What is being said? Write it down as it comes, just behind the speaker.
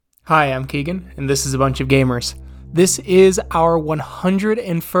Hi, I'm Keegan, and this is A Bunch of Gamers. This is our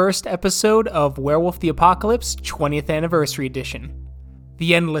 101st episode of Werewolf the Apocalypse 20th Anniversary Edition,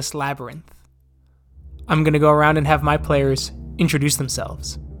 The Endless Labyrinth. I'm going to go around and have my players introduce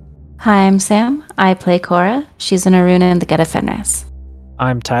themselves. Hi, I'm Sam. I play Cora. She's an Aruna in the Geta Fenris.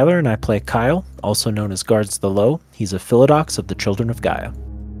 I'm Tyler, and I play Kyle, also known as Guards the Low. He's a Philodox of the Children of Gaia.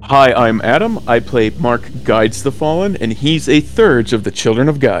 Hi, I'm Adam. I play Mark Guides the Fallen, and he's a Thurge of the Children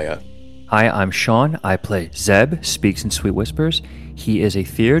of Gaia. Hi, I'm Sean. I play Zeb, Speaks in Sweet Whispers. He is a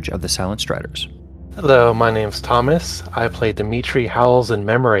Theurge of the Silent Striders. Hello, my name's Thomas. I play Dimitri Howells in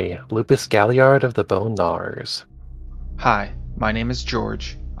Memory, Lupus Galliard of the Bone Gnawers. Hi, my name is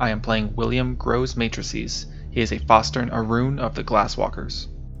George. I am playing William Grows Matrices. He is a Fostern Arun of the Glasswalkers.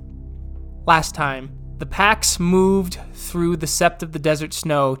 Last time, the packs moved through the Sept of the Desert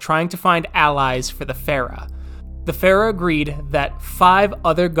Snow trying to find allies for the Pharaoh. The Pharaoh agreed that 5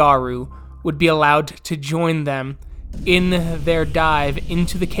 other Garu would be allowed to join them in their dive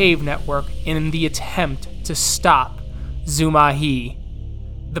into the cave network in the attempt to stop Zumahi.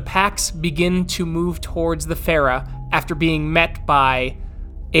 The packs begin to move towards the Pharaoh after being met by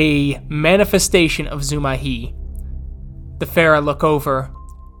a manifestation of Zumahi. The Pharaoh look over,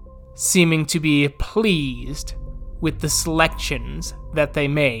 seeming to be pleased with the selections that they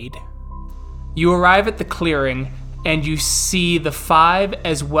made. You arrive at the clearing, and you see the 5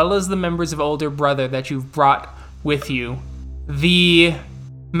 as well as the members of Older Brother that you've brought with you. The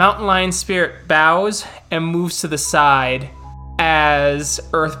mountain lion spirit bows and moves to the side as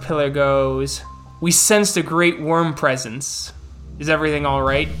Earth Pillar goes, "We sensed a great worm presence. Is everything all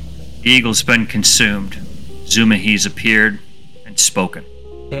right?" Eagle's been consumed. Zumahi's appeared and spoken.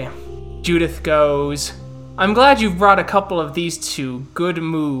 Damn. Judith goes, "I'm glad you've brought a couple of these two. Good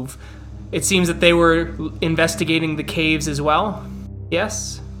move. It seems that they were investigating the caves as well?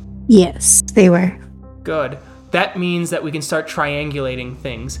 Yes? Yes, they were. Good. That means that we can start triangulating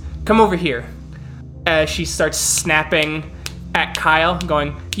things. Come over here." As she starts snapping at Kyle,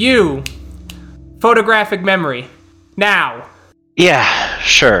 going, "You! Photographic memory. Now!" Yeah,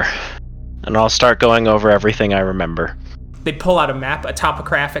 sure. And I'll start going over everything I remember. They pull out a map, a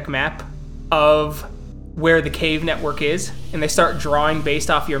topographic map of where the cave network is, and they start drawing based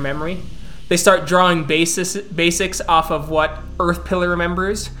off your memory. They start drawing basics off of what Earth Pillar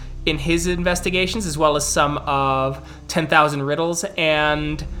remembers in his investigations, as well as some of 10,000 Riddles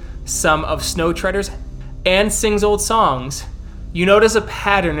and some of Snow Treaders, and sings old songs. You notice a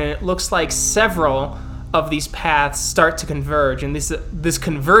pattern, and it looks like several of these paths start to converge, and this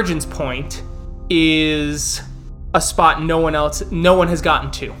convergence point is a spot no one has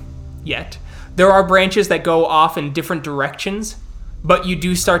gotten to yet. There are branches that go off in different directions, but you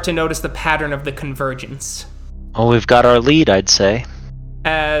do start to notice the pattern of the convergence. Well, we've got our lead, I'd say.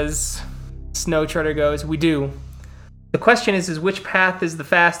 As Snow Treader goes, "We do. The question is which path is the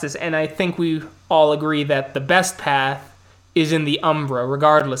fastest, and I think we all agree that the best path is in the Umbra,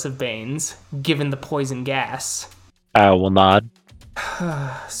 regardless of Banes, given the poison gas." I will nod.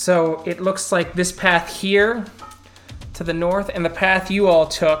 So it looks like this path here to the north and the path you all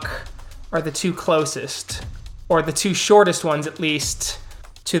took are the two closest, or the two shortest ones at least,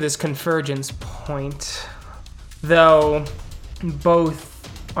 to this convergence point. Though both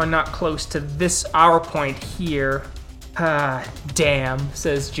are not close to our point here. Damn,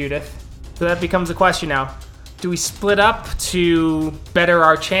 says Judith. So that becomes a question now. Do we split up to better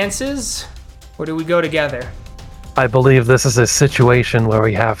our chances, or do we go together? I believe this is a situation where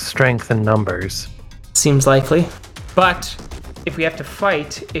we have strength in numbers. Seems likely. But if we have to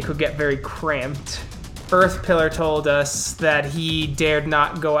fight, it could get very cramped. Earth Pillar told us that he dared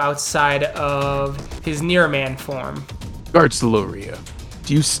not go outside of his near-man form. Guards the Loria,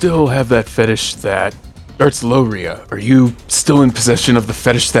 do you still have that fetish that... Guards the Loria, are you still in possession of the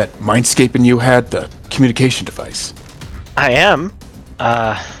fetish that Mindscape and you had, the communication device? I am,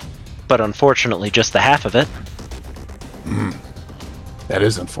 but unfortunately just the half of it. That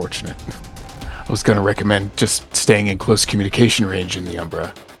is unfortunate. I was going to recommend just staying in close communication range in the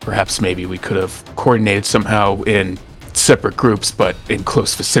Umbra. Perhaps maybe we could have coordinated somehow in separate groups, but in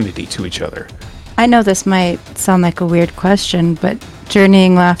close vicinity to each other. I know this might sound like a weird question, but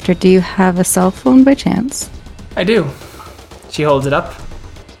Journeying Laughter, do you have a cell phone by chance? I do. She holds it up.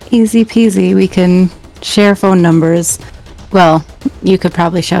 Easy peasy, we can share phone numbers. Well, you could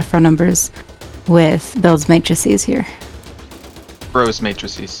probably share phone numbers with Build's Matrices here. Grows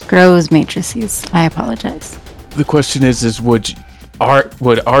Matrices. Grows Matrices. I apologize. The question is would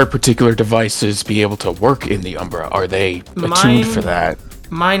our particular devices be able to work in the Umbra? Are they attuned for that?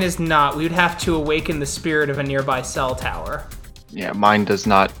 Mine is not. We would have to awaken the spirit of a nearby cell tower. Yeah, mine does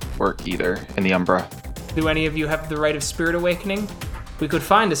not work either in the Umbra. Do any of you have the Rite of Spirit Awakening? We could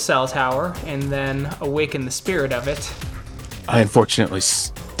find a cell tower and then awaken the spirit of it. I unfortunately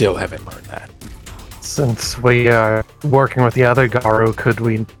still haven't learned that. Since we are working with the other Garu, could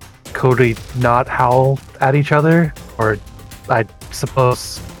we not howl at each other? Or I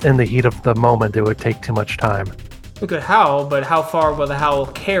suppose in the heat of the moment it would take too much time. We could howl, but how far will the howl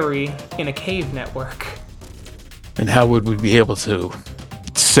carry in a cave network? And how would we be able to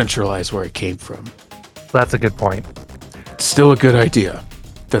centralize where it came from? That's a good point. Still a good idea.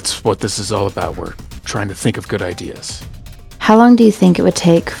 That's what this is all about. We're trying to think of good ideas. How long do you think it would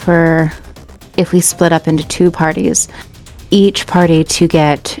take for, if we split up into two parties, each party to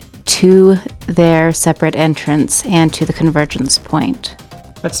get to their separate entrance and to the convergence point?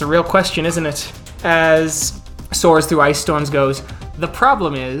 That's the real question, isn't it? As Soars Through Ice Storms goes, the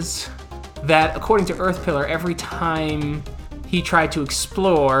problem is that according to Earthpillar, every time he tried to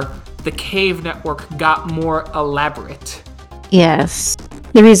explore, the cave network got more elaborate. Yes.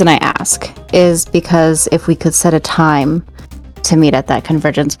 The reason I ask is because if we could set a time to meet at that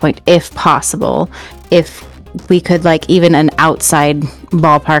convergence point, if possible, if we could, like, even an outside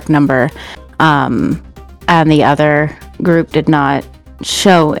ballpark number, and the other group did not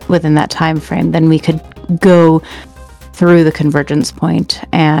show within that time frame, then we could go through the convergence point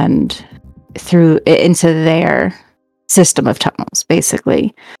and through into their system of tunnels,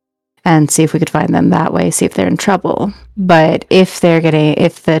 basically, and see if we could find them that way, see if they're in trouble. But if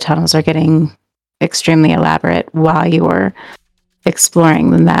the tunnels are getting extremely elaborate while you're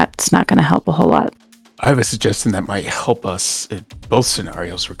exploring, then that's not going to help a whole lot. I have a suggestion that might help us in both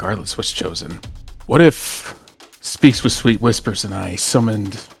scenarios, regardless what's chosen. What if Speaks with Sweet Whispers and I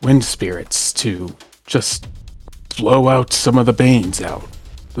summoned wind spirits to just blow out some of the Banes out?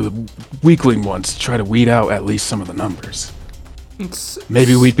 The weakling ones, to try to weed out at least some of the numbers.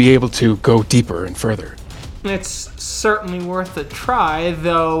 Maybe we'd be able to go deeper and further. It's certainly worth a try,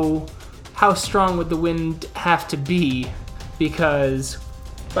 though how strong would the wind have to be? Because,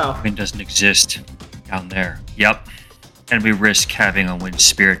 well... Wind doesn't exist down there. Yep. And we risk having a wind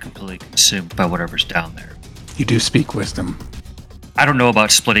spirit completely consumed by whatever's down there. You do speak wisdom. I don't know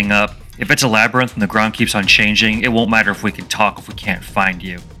about splitting up. If it's a labyrinth and the ground keeps on changing, it won't matter if we can talk if we can't find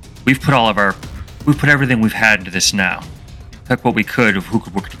you. We've put everything we've had into this now. Took what we could of who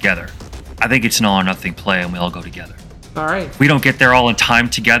could work together. I think it's an all or nothing play and we all go together. All right. If we don't get there all in time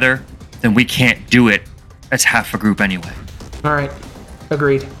together, then we can't do it as half a group anyway. All right.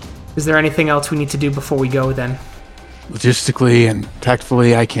 Agreed. Is there anything else we need to do before we go then? Logistically and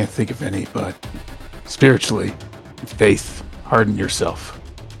tactfully, I can't think of any, but spiritually, faith, harden yourself.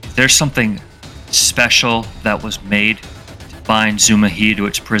 If there's something special that was made to bind Zumahi to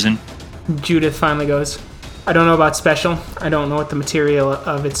its prison. Judith finally goes, I don't know about special. I don't know what the material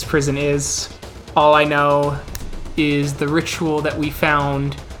of its prison is. All I know is the ritual that we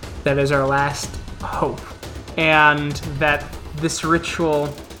found that is our last hope. And that this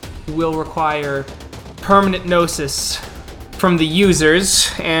ritual will require permanent gnosis from the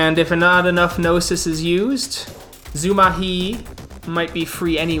users, and if not enough gnosis is used, Zumahi might be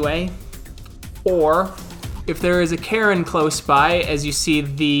free anyway. Or, if there is a Karen close by, as you see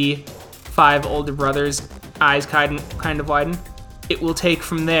the 5 older brothers' eyes kind of widen, it will take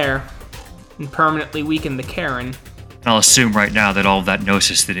from there and permanently weaken the Karen. And I'll assume right now that all of that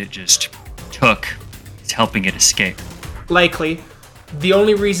gnosis that it just took is helping it escape. Likely. The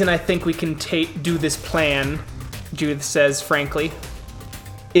only reason I think we can do this plan, Judith says frankly,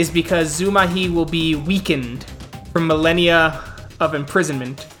 is because Zumahi will be weakened from millennia of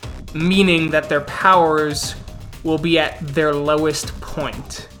imprisonment, meaning that their powers will be at their lowest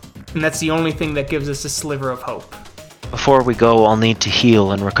point. And that's the only thing that gives us a sliver of hope. Before we go, I'll need to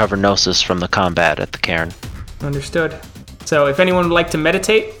heal and recover gnosis from the combat at the cairn. Understood. So if anyone would like to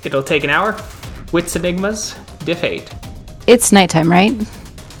meditate, it'll take an hour. Wits Enigmas, Diff 8. It's nighttime, right?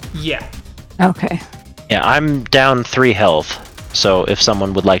 Yeah. Okay. Yeah, I'm down 3 health, so if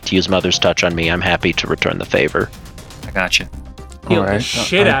someone would like to use Mother's Touch on me, I'm happy to return the favor. I gotcha. Heal the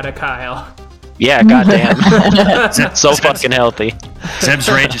shit out of Kyle. Yeah, goddamn. So fucking healthy. Zeb's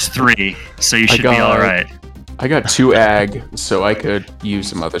rage is 3, so you should be alright. I got 2 ag, so I could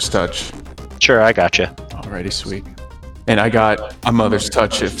use a Mother's Touch. Sure, I gotcha. Alrighty, sweet. And I got a Mother's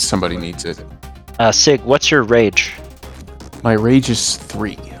Touch if somebody needs it. Sig, what's your rage? My rage is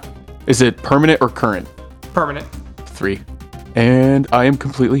 3. Is it permanent or current? Permanent. 3. And I am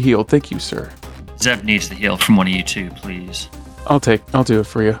completely healed. Thank you, sir. Zeb needs the heal from one of you two, please. I'll do it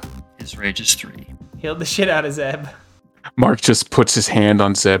for you. His rage is 3. Healed the shit out of Zeb. Mark just puts his hand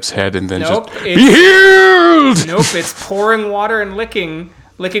on Zeb's head and then Nope, just, be healed! Nope, it's pouring water and licking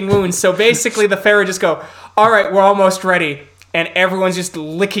wounds. So basically the Pharaoh just go, all right, we're almost ready. And everyone's just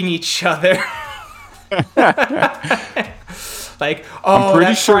licking each other. Like, oh,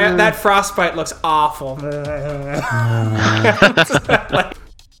 that frostbite looks awful. Like,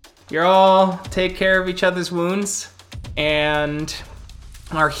 you all take care of each other's wounds and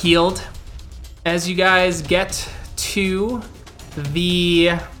are healed. As you guys get to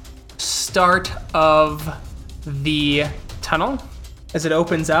the start of the tunnel, as it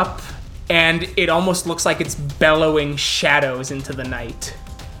opens up, and it almost looks like it's bellowing shadows into the night.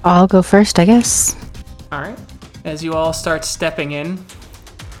 I'll go first, I guess. All right. As you all start stepping in,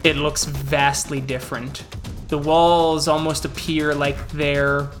 it looks vastly different. The walls almost appear like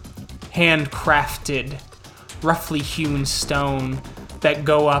they're handcrafted, roughly hewn stone that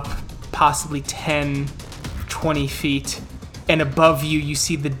go up possibly 10, 20 feet. And above you, you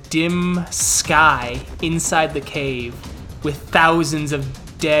see the dim sky inside the cave with thousands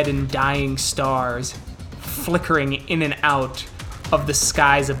of dead and dying stars flickering in and out of the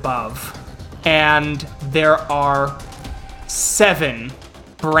skies above. And there are 7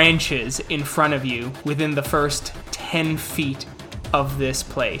 branches in front of you within the first 10 feet of this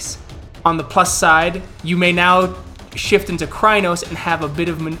place. On the plus side, you may now shift into Krynos and have a bit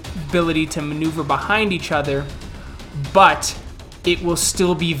of ability to maneuver behind each other, but it will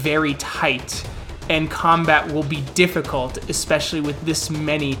still be very tight, and combat will be difficult, especially with this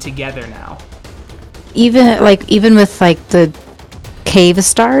many together now. Even with the cave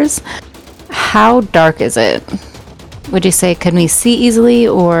stars, how dark is it? Would you say, can we see easily,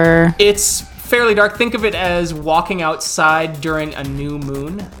 or? It's fairly dark. Think of it as walking outside during a new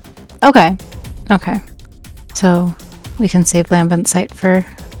moon. Okay. So we can save lambent sight for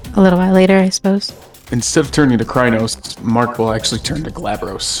a little while later, I suppose. Instead of turning to Krynos, Mark will actually turn to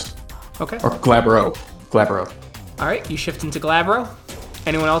Glabros. Okay. Or Glabro. All right, you shift into Glabro.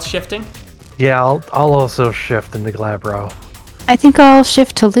 Anyone else shifting? Yeah, I'll also shift into Glabro. I think I'll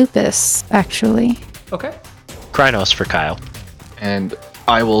shift to Lupus, actually. Okay. Krynos for Kyle. And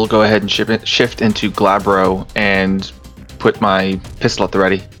I will go ahead and shift into Glabro and put my pistol at the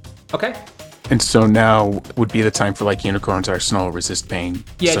ready. Okay. And so now would be the time for Unicorn's Arsenal, Resist Pain,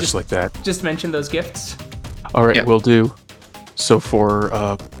 such like that. Just mention those gifts. All right, will do. So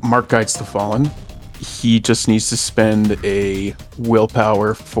for Mark Guides the Fallen, he just needs to spend a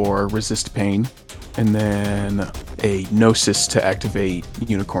willpower for Resist Pain, and then a Gnosis to activate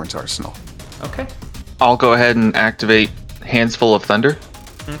Unicorn's Arsenal. Okay. I'll go ahead and activate Hands Full of Thunder.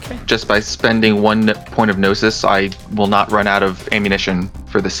 Okay. Just by spending 1 point of Gnosis, I will not run out of ammunition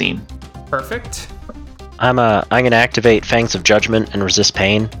for the scene. Perfect. I'm gonna activate Fangs of Judgment and Resist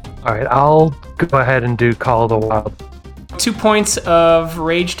Pain. All right, I'll go ahead and do Call of the Wild. 2 points of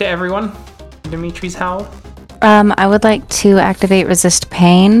rage to everyone. Dimitri's howl. I would like to activate Resist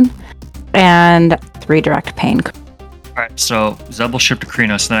Pain and Redirect Pain. Alright, so Zeb will shift to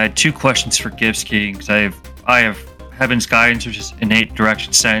Krynos, and I had 2 questions for Givski, because I have Heaven's Guidance, which is innate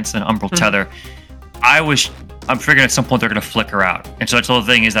direction sense, and Umbral Tether. I'm figuring at some point they're going to flicker out. And so that's the whole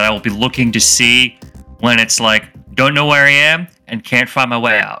thing, is that I will be looking to see when it's don't know where I am and can't find my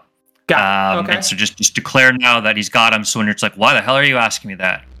way out. Okay. And so just declare now that he's got him, so when it's why the hell are you asking me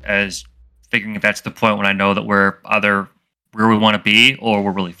that? As figuring if that's the point when I know that we're either where we want to be or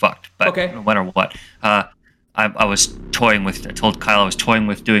we're really fucked. But no matter what. I told Kyle I was toying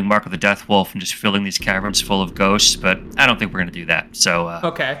with doing Mark of the Death Wolf and just filling these caverns full of ghosts, but I don't think we're going to do that. So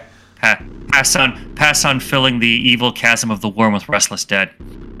okay. Pass on filling the evil chasm of the worm with Restless Dead.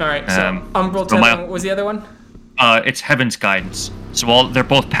 All right. So Umbral Tether, what was the other one? It's Heaven's Guidance. So they're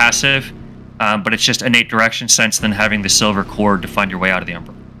both passive, but it's just innate direction sense than having the silver cord to find your way out of the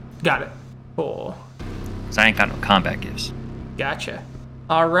Umbral. Got it. Cool. Because I ain't got no combat gifts. Gotcha.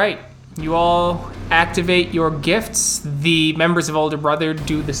 All right. You all activate your gifts. The members of Older Brother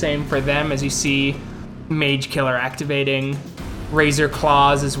do the same for them, as you see Mage Killer activating Razor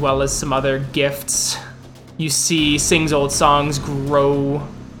Claws as well as some other gifts. You see Sings Old Songs grow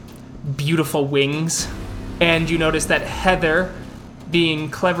beautiful wings. And you notice that Heather, being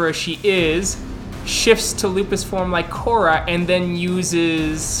clever as she is, shifts to Lupus form like Korra and then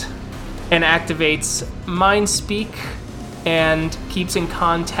uses and activates Mind Speak and keeps in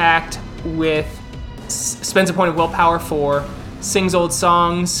contact with, spends a point of willpower for Sings Old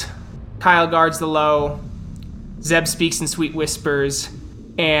Songs, Kyle Guards the Low, Zeb Speaks in Sweet Whispers,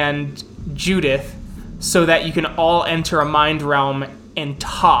 and Judith, so that you can all enter a mind realm and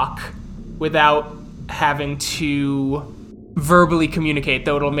talk without having to verbally communicate,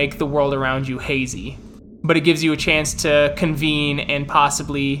 though it'll make the world around you hazy. but it gives you a chance to convene and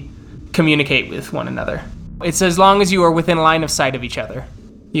possibly communicate with one another. It's as long as you are within line of sight of each other,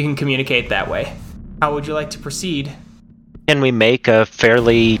 you can communicate that way. How would you like to proceed? Can we make a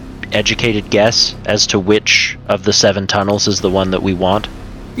fairly educated guess as to which of the 7 tunnels is the one that we want?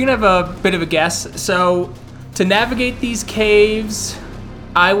 You can have a bit of a guess. So, to navigate these caves,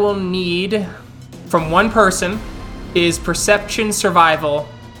 I will need, from one person, is Perception Survival,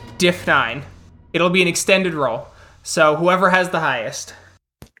 Diff 9. It'll be an extended roll. So, whoever has the highest.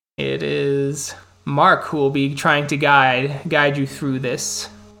 It is Mark who will be trying to guide you through this.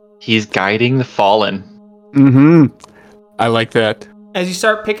 He's guiding the fallen. Mm-hmm. I like that. As you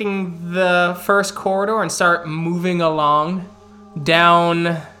start picking the first corridor and start moving along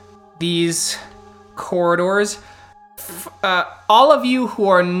down these corridors, all of you who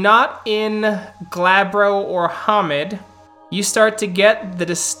are not in Glabro or Hamid, you start to get the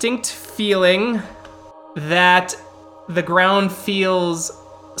distinct feeling that the ground feels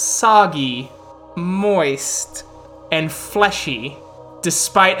soggy, moist, and fleshy,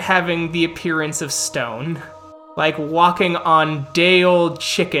 despite having the appearance of stone. Like walking on day-old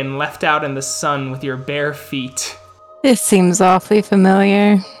chicken left out in the sun with your bare feet. This seems awfully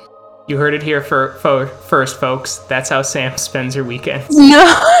familiar. You heard it here first, folks. That's how Sam spends her weekends.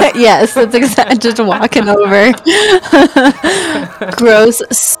 No, yes, that's exactly just walking over. Gross,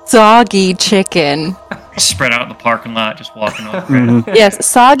 soggy chicken. Spread out in the parking lot, just walking over. Yes,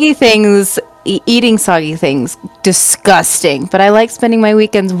 soggy things, eating soggy things, disgusting. But I like spending my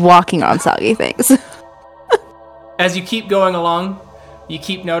weekends walking on soggy things. As you keep going along, you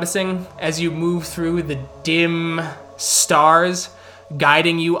keep noticing as you move through the dim stars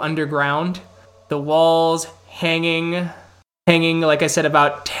guiding you underground, the walls hanging, like I said,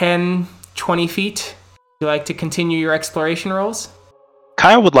 about 10, 20 feet. Would you like to continue your exploration rolls?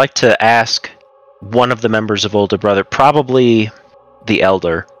 Kyle would like to ask one of the members of Older Brother, probably the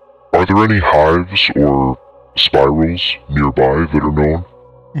Elder. Are there any hives or spirals nearby that are known?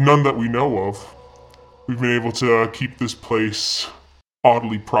 None that we know of. We've been able to keep this place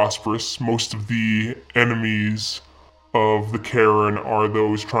oddly prosperous. Most of the enemies of the Karen are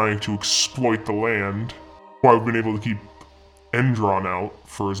those trying to exploit the land. Why we've been able to keep Endron out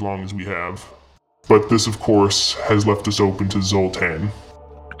for as long as we have. But this, of course, has left us open to Zoltan.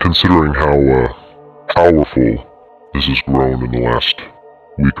 Considering how powerful this has grown in the last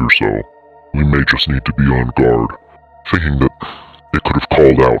week or so, we may just need to be on guard, thinking that it could have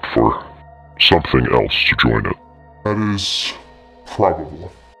called out for something else to join it. That is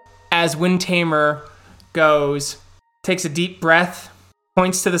probable. As Windtamer goes, takes a deep breath,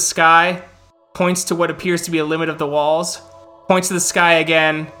 points to the sky, points to what appears to be a limit of the walls, points to the sky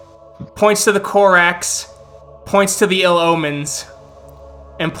again, points to the Korax, points to the ill omens,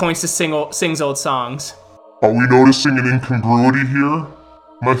 and points to sings old songs. Are we noticing an incongruity here,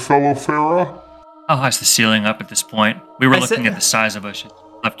 my fellow Farah? How high's the ceiling up at this point? We were looking at the size of us.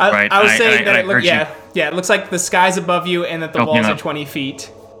 Left to right. I was saying that it looks like the sky's above you and that the walls are 20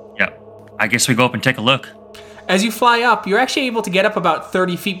 feet. Yeah. I guess we go up and take a look. As you fly up, you're actually able to get up about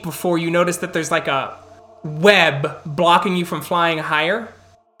 30 feet before you notice that there's like a web blocking you from flying higher.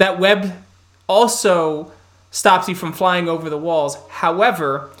 That web also stops you from flying over the walls.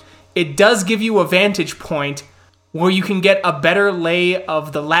 However, it does give you a vantage point where you can get a better lay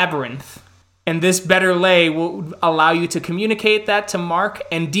of the labyrinth. And this better lay will allow you to communicate that to Mark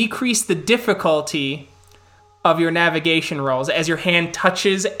and decrease the difficulty of your navigation rolls as your hand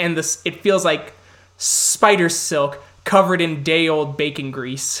touches and it feels like spider silk covered in day-old bacon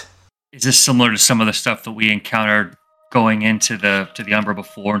grease. Is this similar to some of the stuff that we encountered going into the Umbra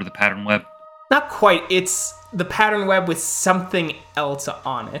before, into the pattern web? Not quite. It's the pattern web with something else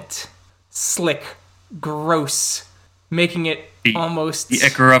on it. Slick, gross, making it almost... The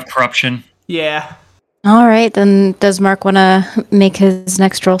ichor of corruption. Yeah. All right, then does Mark want to make his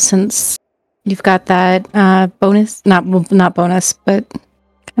next roll since you've got that bonus? Not bonus, but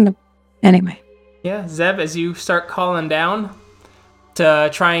kind of... Anyway. Yeah, Zeb, as you start calling down to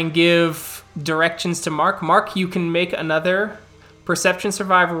try and give directions to Mark. Mark, you can make another perception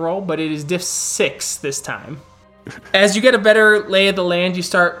survival roll, but it is diff 6 this time. As you get a better lay of the land, you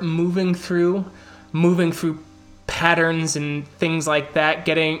start moving through patterns and things like that,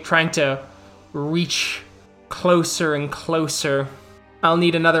 trying to reach closer and closer. I'll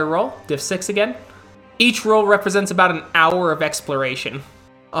need another roll, diff 6 again. Each roll represents about an hour of exploration.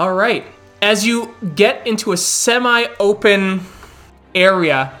 All right. As you get into a semi-open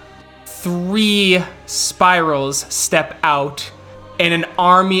area, 3 spirals step out and an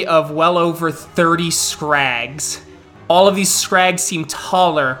army of well over 30 scrags. All of these scrags seem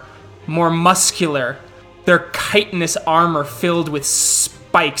taller, more muscular, their chitinous armor filled with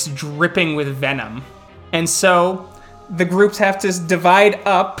spikes dripping with venom. And so the groups have to divide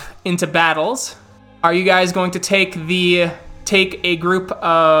up into battles. Are you guys going to take a group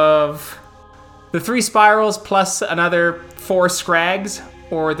of the 3 spirals plus another 4 scrags,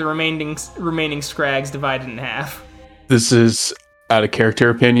 or the remaining scrags divided in half? This is out of character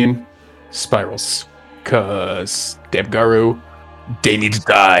opinion, spirals. Cause Garu, they need to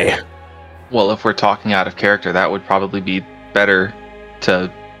die. Well, if we're talking out of character, that would probably be better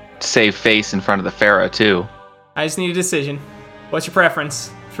to save face in front of the Farah too. I just need a decision. What's your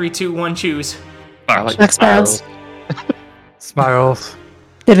preference? 3, 2, 1, choose. I like Spirals. Spirals.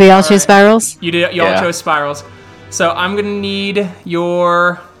 Did we all choose spirals? You all chose spirals. So I'm gonna need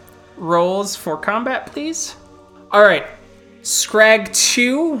your rolls for combat, please. All right, Scrag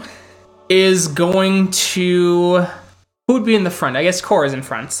 2 is going to... Who would be in the front? I guess Cora's in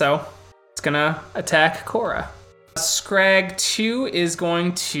front, so it's gonna attack Cora. Scrag 2 is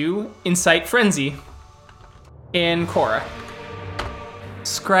going to incite Frenzy in Cora.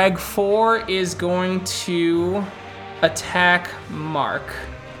 Scrag 4 is going to attack Mark.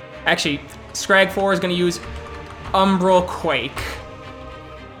 Actually, Scrag 4 is going to use Umbral Quake.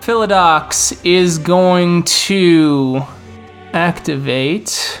 Philodox is going to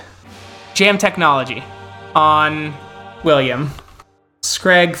activate Jam Technology on William.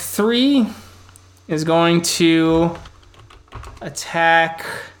 Scrag 3 is going to attack...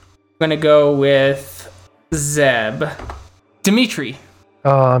 I'm going to go with Zeb. Dimitri.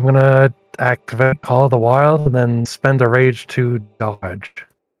 I'm gonna activate Call of the Wild and then spend a rage to dodge.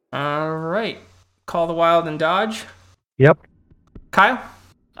 Alright. Call the Wild and dodge. Yep. Kyle?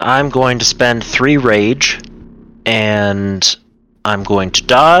 I'm going to spend 3 rage, and I'm going to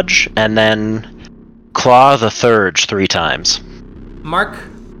dodge, and then claw the Thurge 3 times. Mark?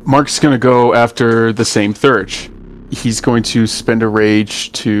 Mark's gonna go after the same Thurge. He's going to spend a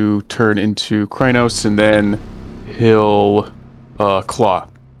rage to turn into Krynos, and then he'll claw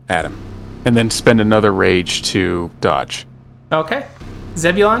at him. And then spend another rage to dodge. Okay.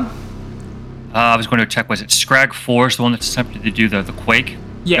 Zebulon? I was going to check, was it Scrag 4 is the one that's attempted to do the Quake?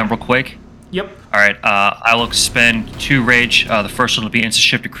 Yeah. Umbral Quake? Yep. Alright, I'll expend 2 rage. The first one will be instant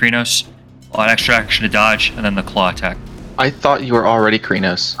shift to Krynos, an extra action to dodge, and then the claw attack. I thought you were already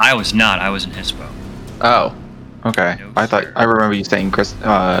Krynos. I was not, I was in Hispo. Oh. Okay. No, I remember you saying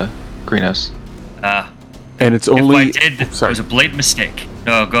Krynos. And it's only... If I did, it was a blatant mistake.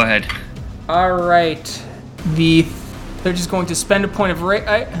 No, go ahead. Alright. They're just going to spend a point of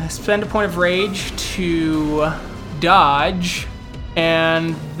rage to dodge,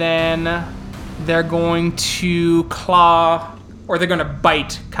 and then they're going to claw, or they're going to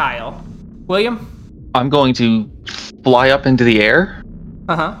bite Kyle. William? I'm going to fly up into the air.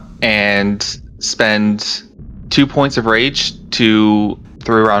 Uh-huh. And spend 2 points of rage to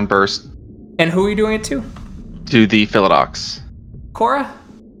 3-round burst. And who are you doing it to? To the Philodox. Cora?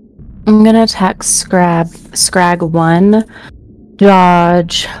 I'm gonna attack Scrag 1,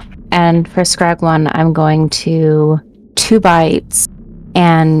 dodge, and for Scrag 1, I'm going to 2 bites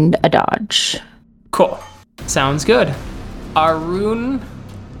and a dodge. Cool. Sounds good. Arun,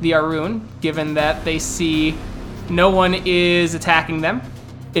 given that they see no one is attacking them,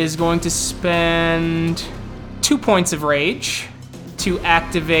 is going to spend 2 points of rage to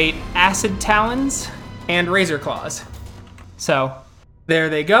activate Acid Talons and Razor Claws. So, there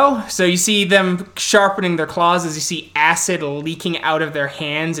they go. So you see them sharpening their claws as you see acid leaking out of their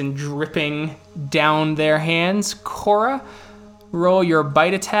hands and dripping down their hands. Cora, roll your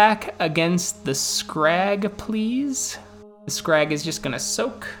bite attack against the Scrag, please. The Scrag is just gonna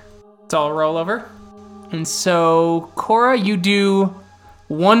soak. It's all rollover. And so, Cora, you do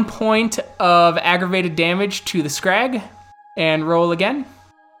 1 point of aggravated damage to the Scrag, and roll again.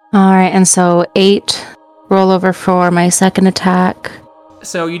 Alright, and so 8 rollover for my second attack.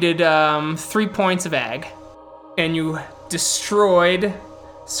 So you did 3 points of ag, and you destroyed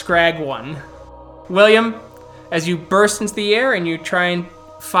Scrag 1. William, as you burst into the air and you try and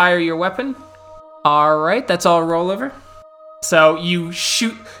fire your weapon. Alright, that's all rollover. So you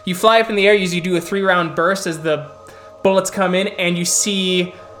fly up in the air, you do a 3-round burst as the bullets come in, and you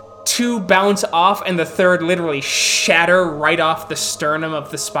see 2 bounce off and the third literally shatter right off the sternum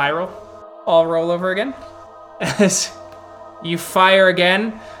of the spiral. All roll over again. As you fire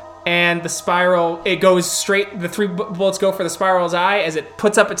again, and the spiral, it goes straight, the 3 bullets go for the spiral's eye as it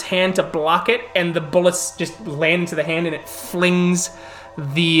puts up its hand to block it, and the bullets just land into the hand and it flings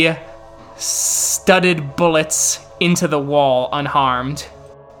the studded bullets into the wall unharmed.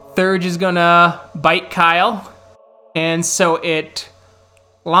 Thurge is gonna bite Kyle, and so it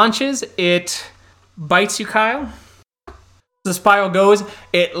launches, it bites you, Kyle. The spiral goes,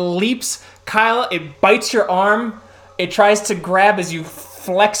 it leaps, Kyle, it bites your arm, it tries to grab as you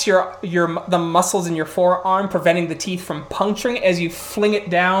flex the muscles in your forearm, preventing the teeth from puncturing as you fling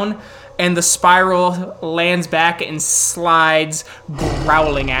it down, and the spiral lands back and slides,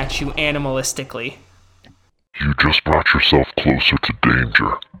 growling at you animalistically. You just brought yourself closer to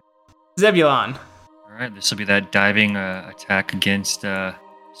danger. Zebulon. Alright, this will be that diving attack against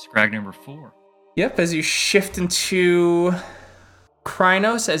Scrag number 4. Yep, as you shift into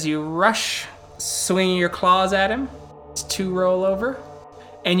Krynos, as you rush, swinging your claws at him. It's 2 roll over.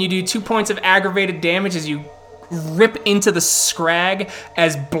 And you do 2 points of aggravated damage as you rip into the Scrag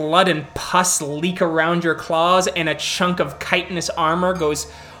as blood and pus leak around your claws and a chunk of chitinous armor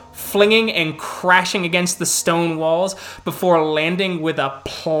goes flinging and crashing against the stone walls before landing with a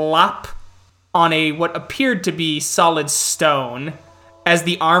plop on what appeared to be solid stone. As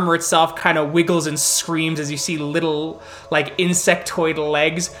the armor itself kind of wiggles and screams as you see little, insectoid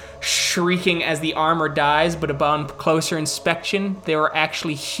legs shrieking as the armor dies, but upon closer inspection, they were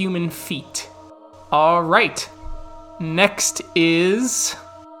actually human feet. All right. Next is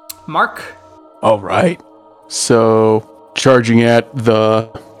Mark. All right. So, charging at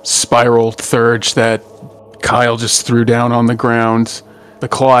the spiral thurge that Kyle just threw down on the ground. The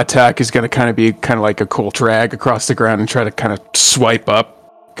claw attack is going to be like a cool drag across the ground and try to kind of swipe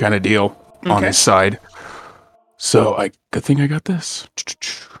up kind of deal on his side. So, good thing I got this.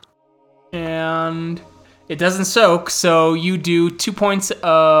 And it doesn't soak, so you do 2 points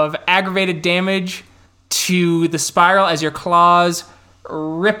of aggravated damage to the spiral as your claws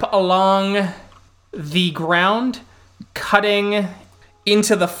rip along the ground, cutting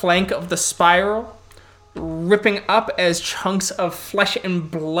into the flank of the spiral, ripping up as chunks of flesh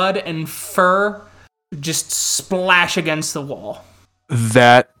and blood and fur just splash against the wall.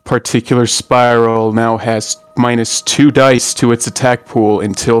 That particular spiral now has -2 dice to its attack pool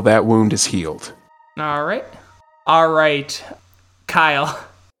until that wound is healed. All right, Kyle.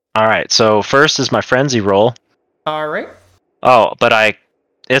 All right, so first is my frenzy roll. All right. Oh, but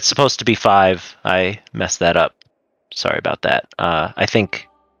it's supposed to be 5. I messed that up. Sorry about that. I think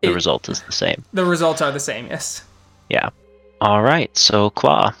the result is the same. The results are the same, yes. Yeah. All right, so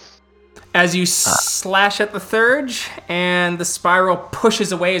claw. As you slash at the thurge, and the spiral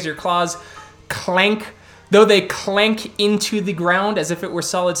pushes away as your claws clank. Though they clank into the ground as if it were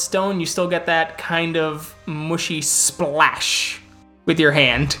solid stone, you still get that kind of mushy splash with your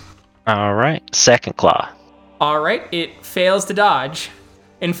hand. All right, second claw. All right, it fails to dodge.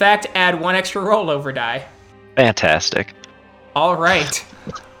 In fact, add 1 extra rollover die. Fantastic. All right.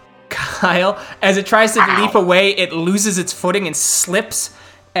 Kyle, as it tries to leap away, it loses its footing and slips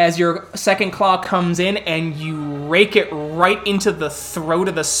as your second claw comes in and you rake it right into the throat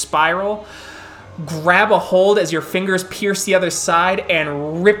of the spiral. Grab a hold as your fingers pierce the other side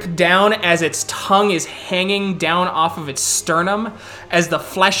and rip down as its tongue is hanging down off of its sternum as the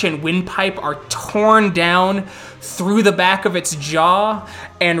flesh and windpipe are torn down through the back of its jaw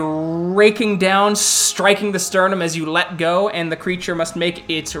and raking down, striking the sternum as you let go, and the creature must make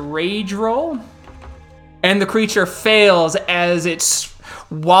its rage roll. And the creature fails as it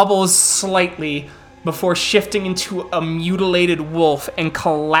wobbles slightly before shifting into a mutilated wolf and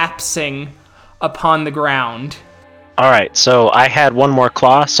collapsing upon the ground. All right, so I had 1 more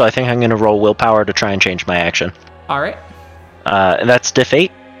claw, so I think I'm going to roll willpower to try and change my action. All right. And that's diff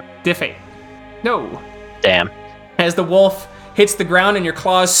 8? Diff 8. No. Damn. As the wolf hits the ground and your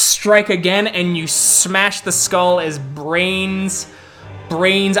claws strike again and you smash the skull as brains,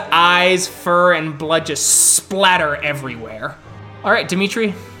 eyes, fur, and blood just splatter everywhere. All right,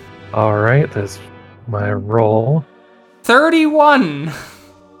 Dimitri. All right, that's my roll. 31.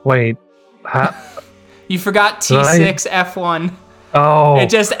 Wait. You forgot T6 F1. Oh.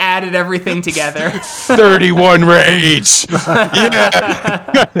 It just added everything together. 31 rage. Yeah.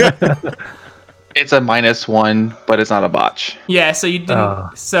 It's a -1, but it's not a botch. Yeah, so you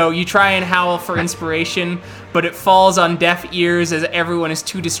didn't. So you try and howl for inspiration, but it falls on deaf ears as everyone is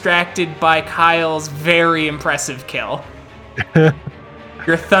too distracted by Kyle's very impressive kill.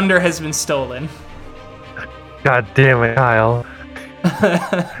 Your thunder has been stolen. God damn it, Kyle.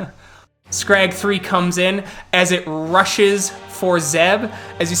 Scrag 3 comes in as it rushes for Zeb,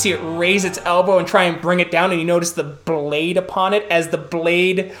 as you see it raise its elbow and try and bring it down, and you notice the blade upon it as the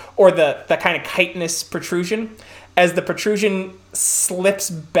blade, or the kind of chitinous protrusion, as the protrusion slips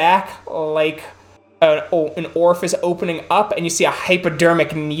back like an orifice opening up, and you see a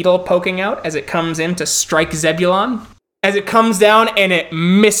hypodermic needle poking out as it comes in to strike Zebulon. As it comes down and it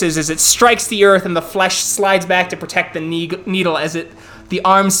misses as it strikes the earth, and the flesh slides back to protect the needle as the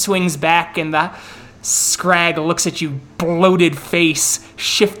arm swings back and the Scrag looks at you, bloated face,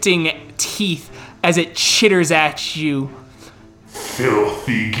 shifting teeth as it chitters at you.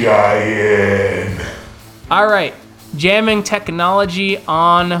 Filthy guy. All right, jamming technology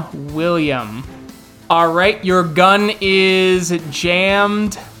on William. All right, your gun is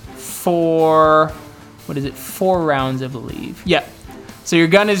jammed for, 4 rounds, I believe. Yep. So your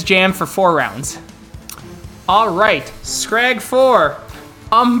gun is jammed for 4 rounds. All right, Scrag 4,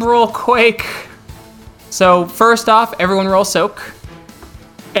 Umbral Quake. So first off, everyone roll Soak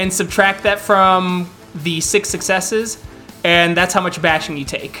and subtract that from the 6 successes, and that's how much bashing you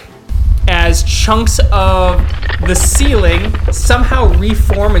take. As chunks of the ceiling somehow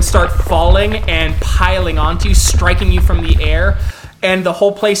reform and start falling and piling onto you, striking you from the air, and the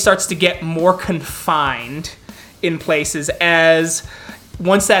whole place starts to get more confined in places. As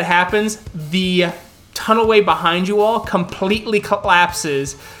once that happens, the tunnelway behind you all completely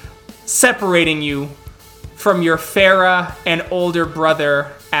collapses, separating you from your Farah and older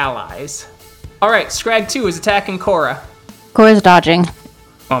brother allies. All right, Scrag 2 is attacking Cora. Cora's dodging.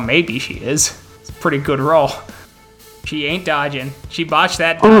 Well, maybe she is. It's a pretty good roll. She ain't dodging. She botched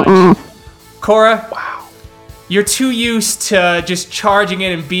that dodge. Cora, wow. You're too used to just charging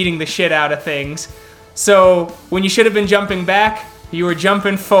in and beating the shit out of things. So when you should have been jumping back, you were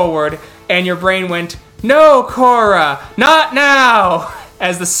jumping forward, and your brain went, "No, Cora, not now!"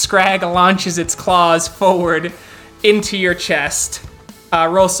 as the Scrag launches its claws forward into your chest.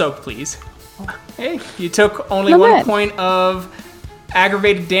 Roll Soak, please. Hey, you took only 1 point of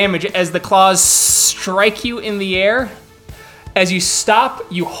aggravated damage as the claws strike you in the air. As you stop,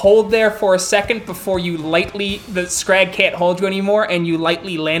 you hold there for a second before you the Scrag can't hold you anymore, and you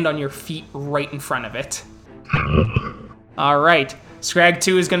lightly land on your feet right in front of it. All right, Scrag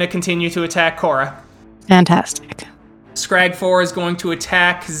 2 is going to continue to attack Cora. Fantastic. Scrag 4 is going to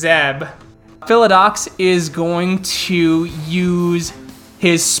attack Zeb. Philodox is going to use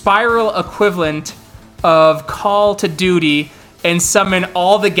his spiral equivalent of Call to Duty and summon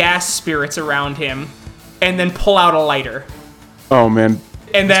all the gas spirits around him, and then pull out a lighter. Oh, man.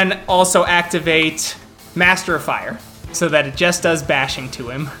 And then also activate Master of Fire, so that it just does bashing to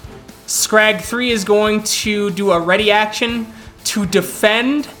him. Scrag 3 is going to do a ready action to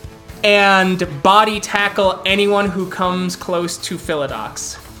defend and body tackle anyone who comes close to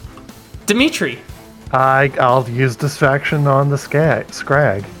Philodox. Dimitri. I'll use distraction on the Scrag.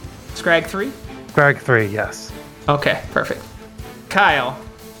 Scrag 3? Scrag 3, yes. Okay, perfect. Kyle.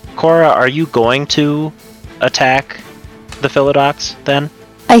 Cora, are you going to attack the Philodox then?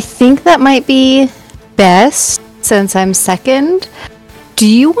 I think that might be best since I'm second. Do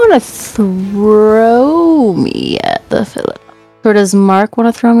you want to throw me at the Philodox? Or does Mark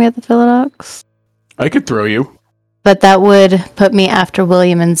want to throw me at the Philodox? I could throw you. But that would put me after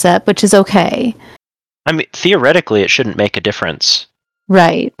William and Zep, which is okay. I mean, theoretically, it shouldn't make a difference.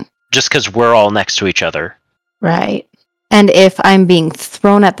 Right. Just because we're all next to each other. Right. And if I'm being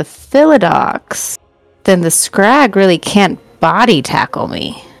thrown at the Philodox, then the Scrag really can't body tackle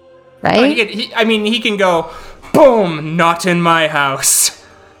me. Right? He can go, boom, not in my house.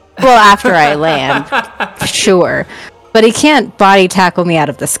 Well, after I land, sure. But he can't body tackle me out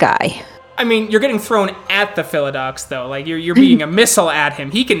of the sky. I mean, you're getting thrown at the Philodox, though. Like, you're beating a missile at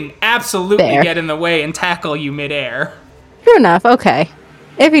him. He can absolutely get in the way and tackle you midair. True enough, okay.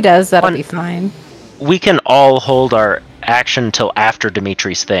 If he does, that'll be fine. We can all hold our action till after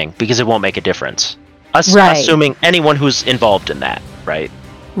Dimitri's thing, because it won't make a difference. Assuming anyone who's involved in that, right?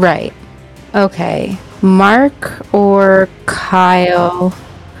 Right. Okay. Mark or Kyle?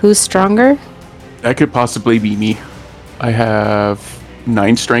 Who's stronger? That could possibly be me. I have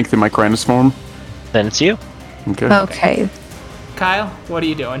 9 strength in my Kranos form. Then it's you. Okay. Kyle, what are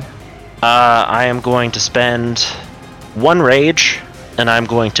you doing? I am going to spend 1 rage, and I'm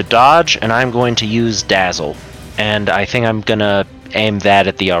going to dodge, and I'm going to use Dazzle. And I think I'm going to aim that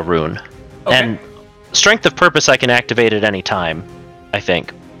at the Arun. Okay. And Strength of Purpose I can activate at any time, I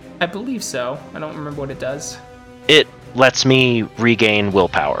think. I believe so. I don't remember what it does. It lets me regain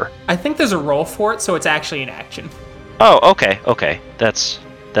willpower. I think there's a roll for it, so it's actually an action. Oh, okay. That's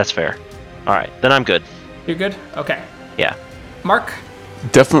fair. Alright, then I'm good. You're good? Okay. Yeah. Mark?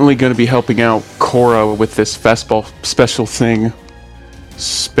 Definitely going to be helping out Cora with this fastball special thing.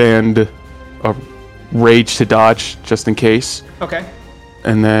 Spend a rage to dodge, just in case. Okay.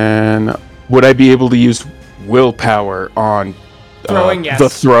 And then, would I be able to use willpower on throwing? Yes. The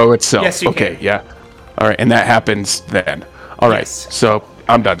throw itself? Yes, you can. Okay, yeah. Alright, and that happens then. Alright, so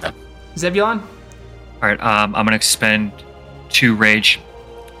I'm done then. Zebulon? Alright, I'm going to expend 2 rage,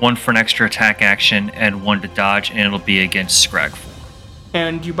 1 for an extra attack action, and 1 to dodge, and it'll be against Scrag 4.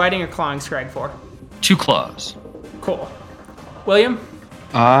 And you biting or clawing Scrag 4? 2 claws. Cool. William?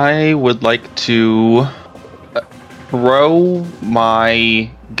 I would like to throw my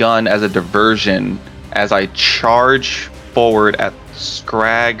gun as a diversion as I charge forward at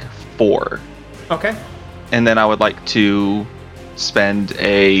Scrag 4. Okay. And then I would like to spend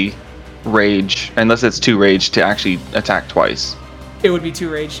a rage, unless it's 2 rage, to actually attack twice. It would be 2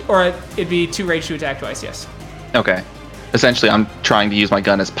 rage, or it'd be 2 rage to attack twice, yes. Okay. Essentially, I'm trying to use my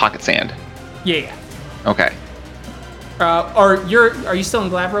gun as pocket sand. Yeah. Okay. Are you still in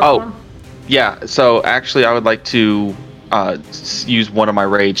Glabro form? Yeah, so actually I would like to use one of my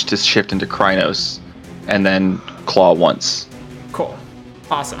rage to shift into Krynos, and then claw once. Cool.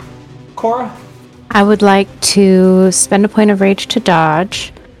 Awesome. Cora? I would like to spend a point of rage to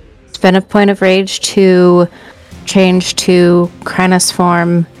dodge, spend a point of rage to change to Krynos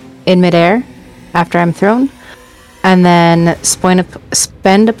form in midair after I'm thrown, and then spend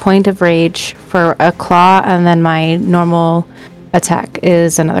a point of rage for a claw, and then my normal attack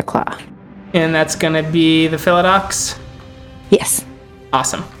is another claw. And that's gonna be the Philodox? Yes.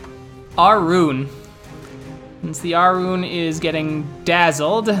 Awesome. Arun. Since the Arun is getting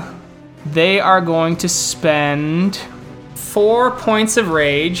dazzled, they are going to spend 4 points of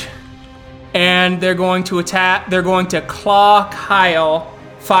rage, and they're going to claw Kyle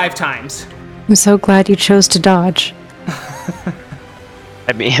 5 times. I'm so glad you chose to dodge.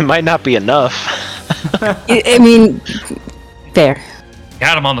 I mean, it might not be enough. I mean, fair.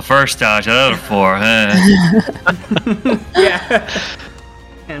 Got him on the first dodge, the other 4, Yeah.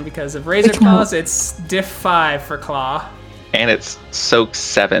 And because of Razor Claws, it's diff 5 for Claw. And it's soak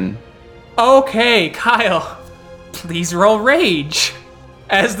 7. Okay, Kyle, please roll Rage.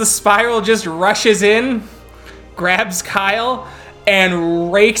 As the spiral just rushes in, grabs Kyle,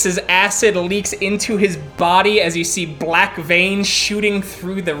 and rakes as acid leaks into his body as you see black veins shooting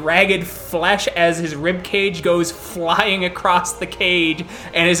through the ragged flesh as his ribcage goes flying across the cage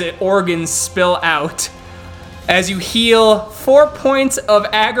and his organs spill out. As you heal 4 points of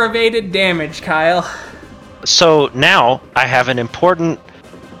aggravated damage, Kyle. So now I have an important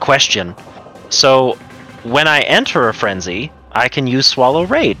question. So when I enter a frenzy, I can use Swallow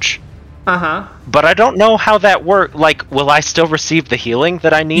Rage. Uh-huh. But I don't know how that works. Like, will I still receive the healing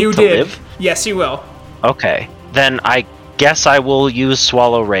that I need to live? Yes, you will. Okay. Then I guess I will use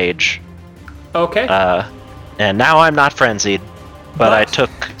Swallow Rage. Okay. And now I'm not frenzied, but I took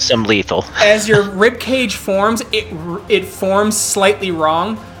some lethal. As your ribcage forms, it forms slightly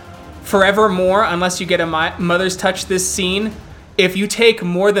wrong. Forevermore, unless you get a Mother's Touch this scene, if you take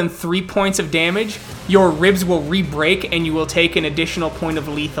more than 3 points of damage, your ribs will re-break and you will take an additional point of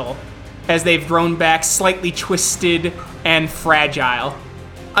lethal, as they've grown back slightly twisted and fragile.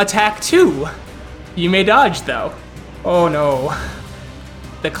 Attack 2. You may dodge, though. Oh no.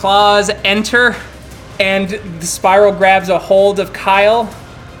 The claws enter, and the spiral grabs a hold of Kyle.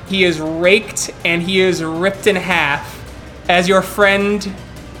 He is raked, and he is ripped in half, as your friend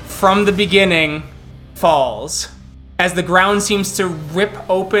from the beginning falls. As the ground seems to rip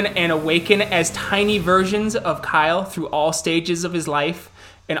open and awaken as tiny versions of Kyle through all stages of his life,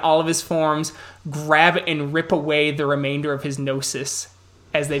 in all of his forms, grab and rip away the remainder of his gnosis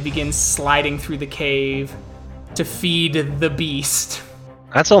as they begin sliding through the cave to feed the beast.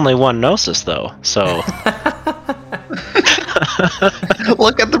 That's only one gnosis, though, so...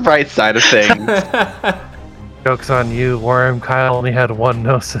 Look at the bright side of things. Joke's on you, Worm. Kyle only had 1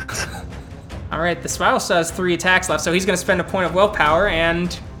 gnosis. Alright, the spiral still has 3 attacks left, so he's going to spend a point of willpower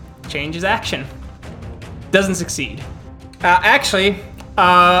and change his action. Doesn't succeed.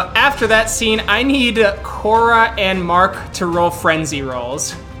 After that scene, I need Cora and Mark to roll frenzy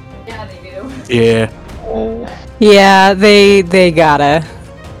rolls. Yeah, they do. Yeah. Yeah, they gotta.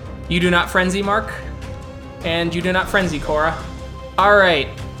 You do not frenzy, Mark. And you do not frenzy, Cora. Alright.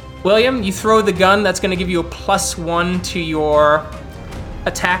 William, you throw the gun. That's going to give you a +1 to your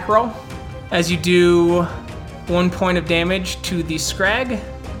attack roll, as you do 1 point of damage to the Scrag.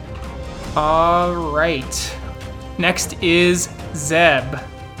 Alright. Next is Zeb. I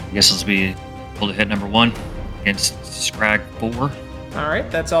guess this will be able to hit number 1 against Scrag 4.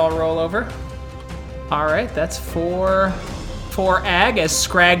 Alright, that's all roll over. Alright, that's 4 ag as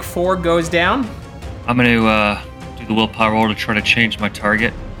Scrag 4 goes down. I'm going to do the willpower roll to try to change my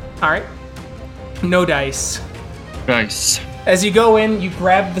target. Alright. No dice. Dice. As you go in, you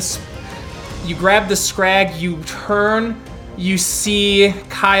grab the Scrag, you turn, you see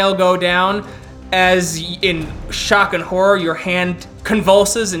Kyle go down. As in shock and horror, your hand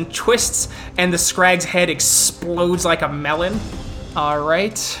convulses and twists, and the Scrag's head explodes like a melon.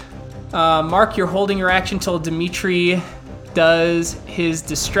 Alright. Mark, you're holding your action till Dimitri does his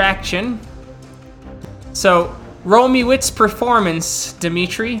distraction. So, roll me wits performance,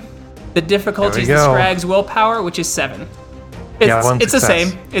 Dimitri. The difficulty is the Scrag's willpower, which is 7. It's the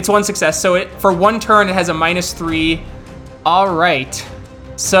same. It's one success. So for one turn, it has a -3. All right.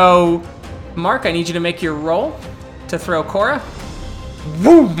 So, Mark, I need you to make your roll to throw Cora.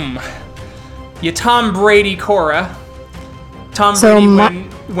 Boom! You Tom Brady Cora. Tom Brady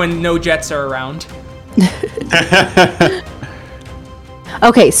when no jets are around.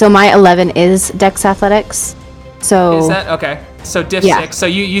 Okay, so my 11 is Dex Athletics. So is that okay? So diff 6. So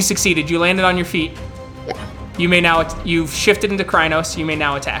you succeeded. You landed on your feet. Yeah. You may now. You've shifted into Krynos. You may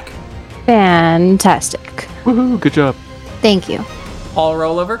now attack. Fantastic. Woohoo! Good job. Thank you. All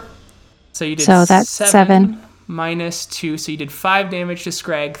rollover. So you did. So that's 7 minus 2. So you did 5 damage to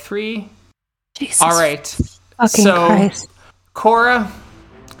Scrag 3. Jesus. All right. Fucking Christ. Cora,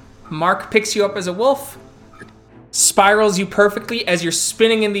 Mark picks you up as a wolf, spirals you perfectly as you're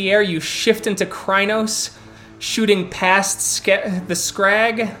spinning in the air. You shift into Krynos, shooting past the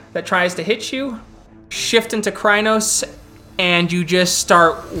Scrag that tries to hit you. Shift into Krynos, and you just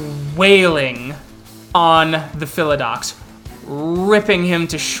start wailing on the Philodox, ripping him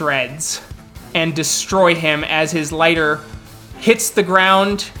to shreds, and destroy him as his lighter hits the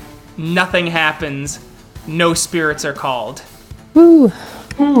ground. Nothing happens. No spirits are called. Woo.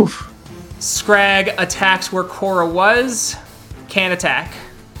 Oof. Scrag attacks where Cora was. Can't attack.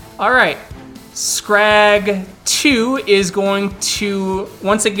 All right. Scrag 2 is going to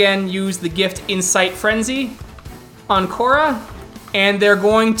once again use the gift Insight Frenzy on Cora, and they're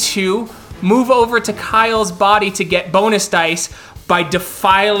going to move over to Kyle's body to get bonus dice by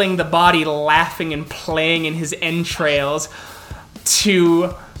defiling the body, laughing and playing in his entrails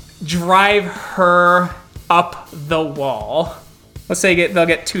to drive her up the wall. Let's say they'll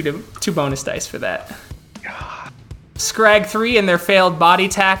get two bonus dice for that. Scrag 3 and their failed body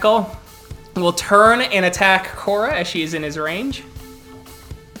tackle will turn and attack Cora as she is in his range.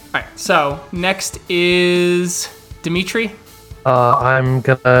 All right, so next is Dimitri. I'm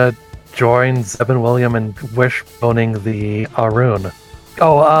gonna join Zeb and William in wishboning the Arun.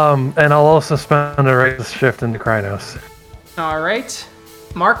 And I'll also spend a raise shift into Krynos. All right,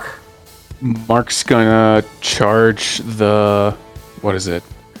 Mark. Mark's gonna charge the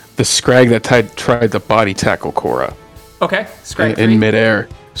Scrag that tried to body tackle Cora. Okay, Scrag 3. In midair,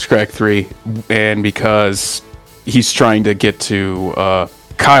 Scrag 3, and because he's trying to get to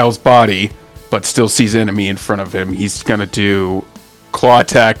Kyle's body, but still sees enemy in front of him, he's gonna do claw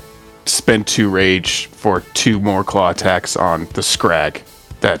attack, spend 2 rage for 2 more claw attacks on the Scrag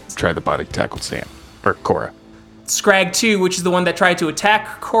that tried to body tackle Sam or Cora. Scrag 2, which is the one that tried to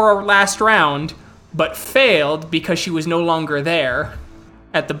attack Cora last round, but failed because she was no longer there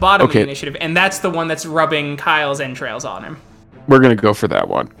at the bottom of the initiative, and that's the one that's rubbing Kyle's entrails on him. We're going to go for that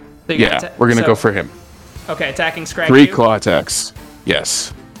one. So we're going to go for him. Okay, attacking Scrag 3 2. claw attacks.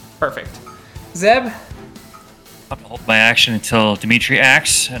 Yes. Perfect. Zeb? I'll hold my action until Dimitri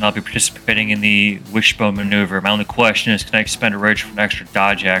acts, and I'll be participating in the wishbone maneuver. My only question is, can I expend a rage for an extra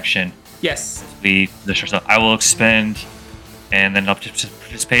dodge action? Yes. I will expend, and then I'll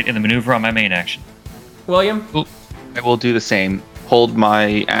participate in the maneuver on my main action. William? I will do the same. Hold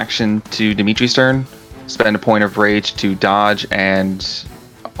my action to Dimitri's turn, spend a point of rage to dodge, and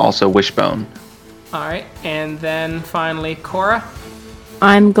also wishbone. All right, and then finally, Cora?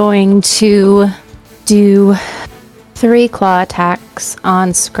 I'm going to do 3 claw attacks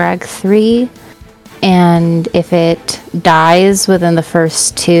on Scrag 3, and if it dies within the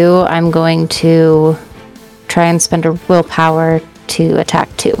first 2, I'm going to try and spend a willpower to attack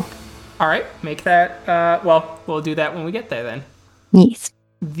 2. All right, make that, we'll do that when we get there then. Yes.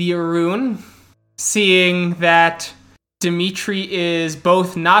 The Arun, seeing that Dimitri is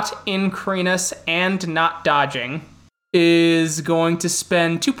both not in Krynos and not dodging, is going to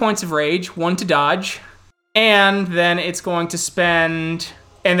spend 2 points of rage, 1 to dodge, and then it's going to spend,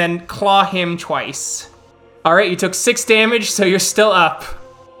 and then claw him twice. All right, you took 6 damage, so you're still up.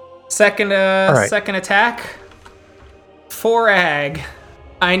 Second attack. 4 ag.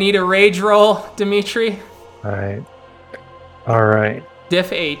 I need a rage roll, Dimitri. All right.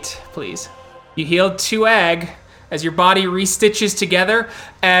 Diff 8, please. You healed 2 ag as your body restitches together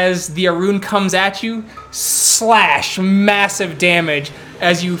as the Arun comes at you. Slash, massive damage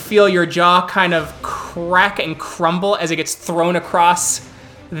as you feel your jaw kind of crack and crumble as it gets thrown across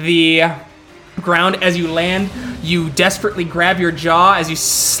the ground. As you land, you desperately grab your jaw as you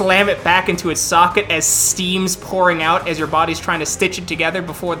slam it back into its socket as steam's pouring out as your body's trying to stitch it together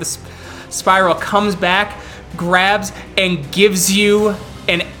before the spiral comes back, grabs, and gives you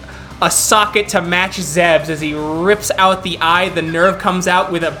a socket to match Zeb's as he rips out the eye. The nerve comes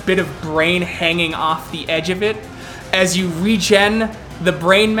out with a bit of brain hanging off the edge of it. As you regen the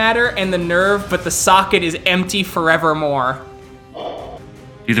brain matter and the nerve, but the socket is empty forevermore.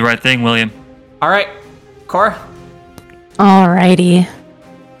 Do the right thing, William. All right, Cora. Alrighty.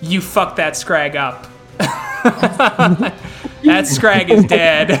 You fucked that Scrag up. That Scrag is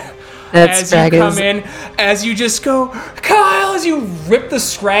dead. As you come in, as you just go, Kyle, as you rip the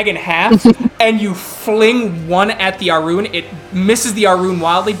Scrag in half, and you fling one at the Arun. It misses the Arun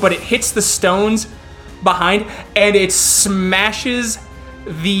wildly, but it hits the stones behind, and it smashes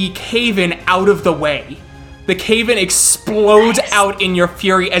the cave-in out of the way. The cave-in explodes out in your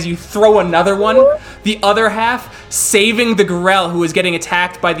fury as you throw another one. The other half saving the Gorell, who is getting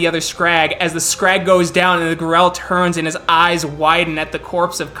attacked by the other Scrag. As the Scrag goes down and the Gorell turns and his eyes widen at the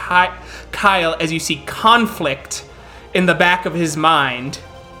corpse of Kyle as you see conflict in the back of his mind.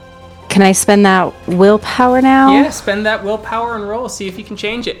 Can I spend that willpower now? Yeah, spend that willpower and roll. See if you can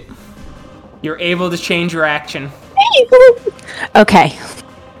change it. You're able to change your action. Okay.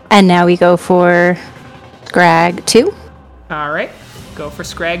 And now we go for Scrag 2. All right. Go for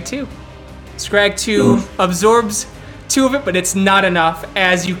Scrag 2. Scrag 2 absorbs 2 of it, but it's not enough.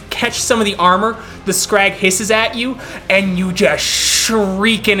 As you catch some of the armor, the Scrag hisses at you, and you just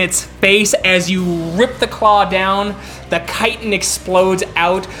shriek in its face as you rip the claw down. The chitin explodes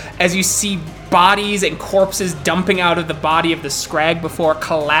out as you see bodies and corpses dumping out of the body of the Scrag before it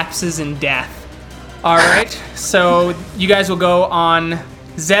collapses in death. All right, so you guys will go on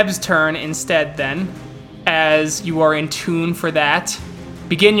Zeb's turn instead then, as you are in tune for that.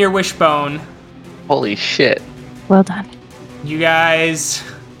 Begin your wishbone. Holy shit. Well done. You guys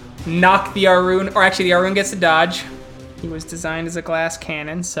knock the Arun, or actually the Arun gets a dodge. He was designed as a glass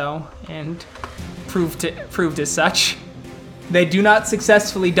cannon, and proved as such. They do not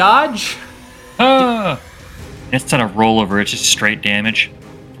successfully dodge. It's not a rollover, it's just straight damage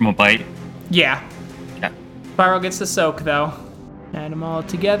from a bite. Yeah. Yeah. Spiral gets the soak, though. Add them all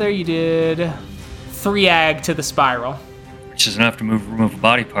together, you did 3 ag to the spiral. Which is enough to remove a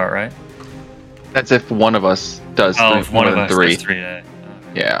body part, right? That's if one of us does if one of us three. does 3.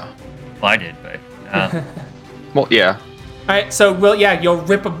 Yeah. Well, I did, but... Well, yeah. All right, so you'll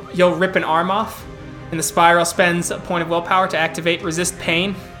rip an arm off, and the spiral spends a point of willpower to activate resist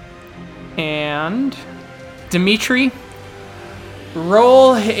pain. And Dimitri,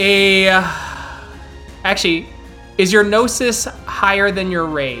 roll a. Actually, is your gnosis higher than your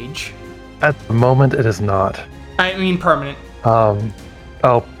rage? At the moment, it is not. I mean permanent.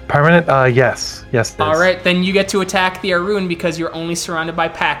 Permanent? Yes. Yes, it is. All right, then you get to attack the Arun because you're only surrounded by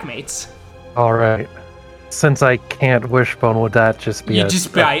pack mates. All right. Since I can't wishbone, would that just be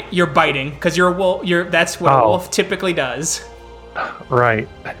bite? You're biting because you're a wolf. That's what a wolf typically does. Right.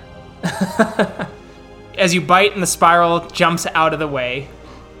 As you bite and the spiral jumps out of the way.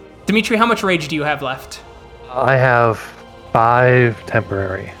 Dimitri, how much rage do you have left? I have 5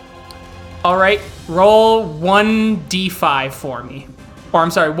 temporary. All right, roll 1d5 for me. Or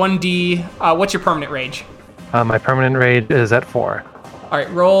I'm sorry, 1d. What's your permanent rage? My permanent rage is at 4. All right,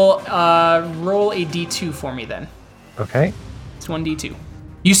 roll a d2 for me then. Okay. It's 1d2.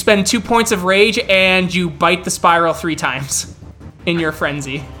 You spend 2 points of rage and you bite the spiral 3 times in your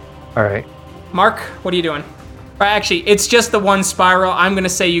frenzy. All right. Mark, what are you doing? Actually, it's just the one spiral. I'm going to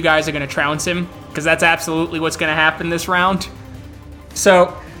say you guys are going to trounce him because that's absolutely what's going to happen this round.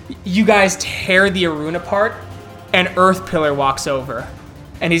 So you guys tear the Arun apart and Earth Pillar walks over.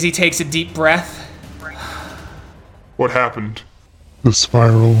 And as he takes a deep breath. What happened? The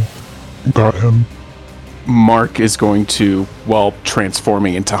spiral got him. Mark is going to, while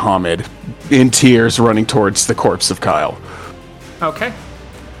transforming into Hamid, in tears running towards the corpse of Kyle. Okay.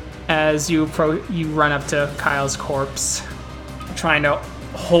 As you run up to Kyle's corpse, trying to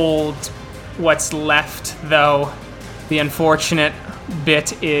hold what's left, though the unfortunate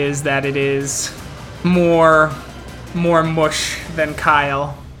bit is that it is more mush than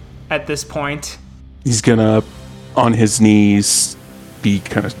Kyle at this point. He's gonna, on his knees, be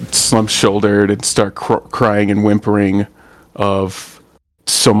kind of slump-shouldered and start crying and whimpering of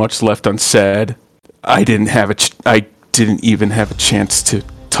so much left unsaid. I didn't even have a chance to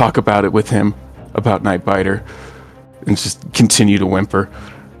talk about it with him, about Nightbiter, and just continue to whimper.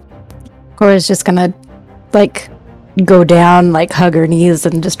 Cora's just gonna, go down, hug her knees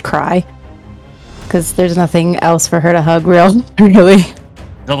and just cry. Because there's nothing else for her to hug, really.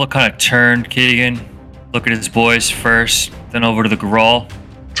 Double kind of turned, Keegan. Look at his boys first, then over to the Grawl.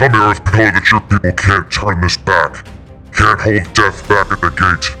 Tell me, Earth Pillar, that your people can't turn this back. Can't hold death back at the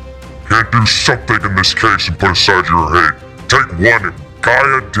gate. Can't do something in this case and put aside your hate. Take one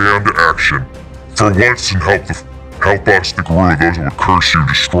Gaia damned action. For once and help us, the Guru, those who would curse you,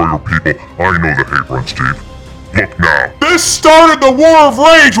 destroy your people. I know the hate runs deep. Look now. This started the War of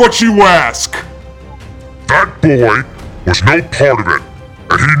Rage, what you ask? That boy was no part of it.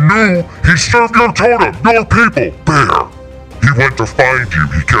 And he knew he served your totem, your people, Bear. He went to find you.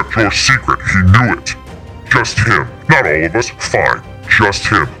 He kept your secret. He knew it. Just him. Not all of us. Fine. Just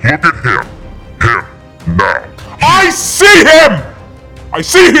him. Look at him. Him. Now. I see him! I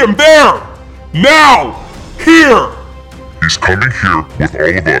see him there! Now! Here! He's coming here with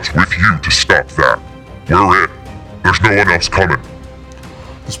all of us, with you, to stop that. We're in. There's no one else coming.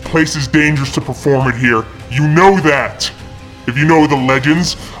 This place is dangerous to perform it here. You know that. If you know the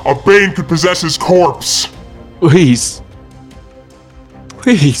legends, a Bane could possess his corpse. Please.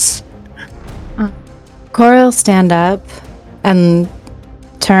 Please. Cora will stand up and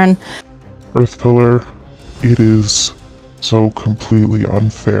turn. Earthpillar, it is so completely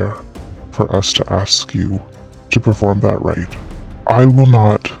unfair for us to ask you to perform that rite. I will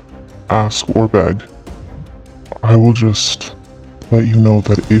not ask or beg. I will just let you know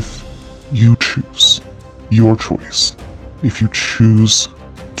that if you choose, your choice, if you choose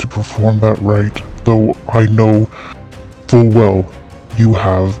to perform that rite, though I know full well you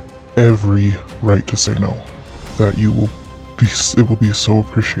have every right to say no, that it will be so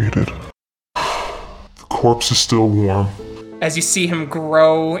appreciated. The corpse is still warm. As you see him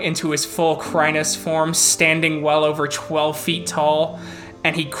grow into his full Krynos form, standing well over 12 feet tall,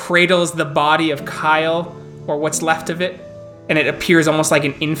 and he cradles the body of Kyle, or what's left of it, and it appears almost like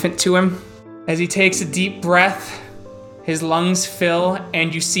an infant to him. As he takes a deep breath, his lungs fill,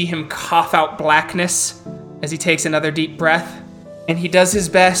 and you see him cough out blackness as he takes another deep breath. And he does his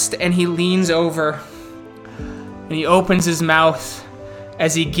best, and he leans over, and he opens his mouth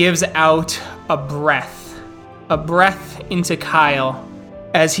as he gives out a breath into Kyle,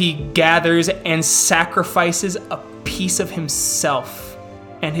 as he gathers and sacrifices a piece of himself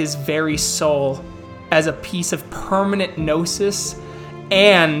and his very soul as a piece of permanent gnosis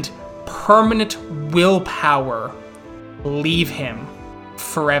and permanent willpower leave him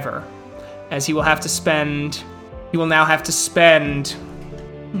forever, as he will now have to spend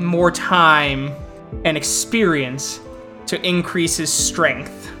more time and experience to increase his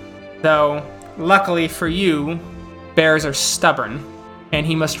strength. Though, luckily for you, bears are stubborn, and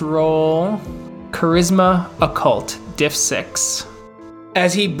he must roll Charisma Occult, Diff 6.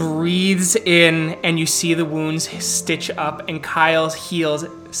 As he breathes in and you see the wounds stitch up, and Kyle heals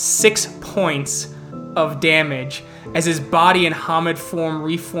 6 points of damage as his body in Hamid form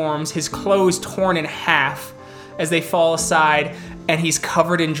reforms, his clothes torn in half as they fall aside, and he's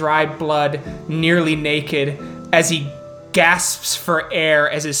covered in dried blood, nearly naked, as he gasps for air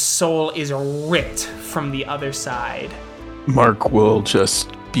as his soul is ripped from the other side. Mark will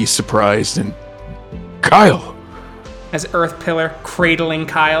just be surprised and... Kyle! As Earthpillar, cradling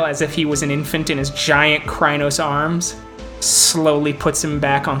Kyle as if he was an infant in his giant Krynos arms, slowly puts him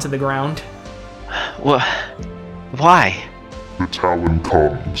back onto the ground. Why? The Talon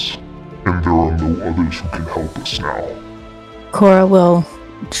comes, and there are no others who can help us now. Cora will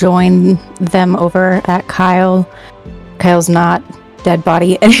join them over at Kyle. Kyle's not dead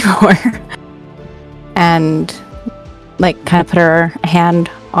body anymore. And kind of put her hand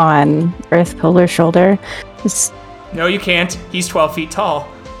on Earthpillar's shoulder. No, you can't. He's 12 feet tall.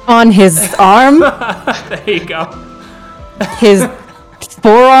 On his arm? There you go. His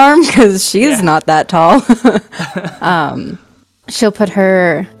forearm, because she's not that tall. She'll put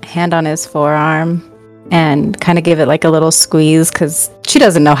her hand on his forearm and kind of give it a little squeeze, because she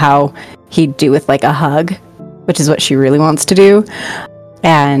doesn't know how he'd do with a hug, which is what she really wants to do.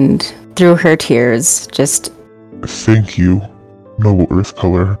 And through her tears, just... Thank you, noble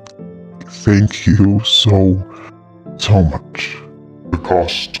Earthpillar. Thank you so much. The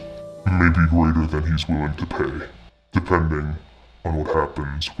cost may be greater than he's willing to pay, depending on what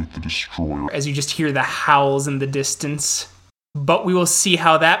happens with the Destroyer. As you just hear the howls in the distance. But we will see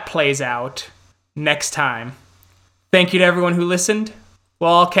how that plays out next time. Thank you to everyone who listened.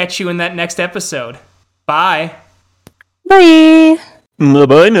 Well, I'll catch you in that next episode. Bye. Bye.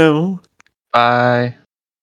 Bye now. Bye.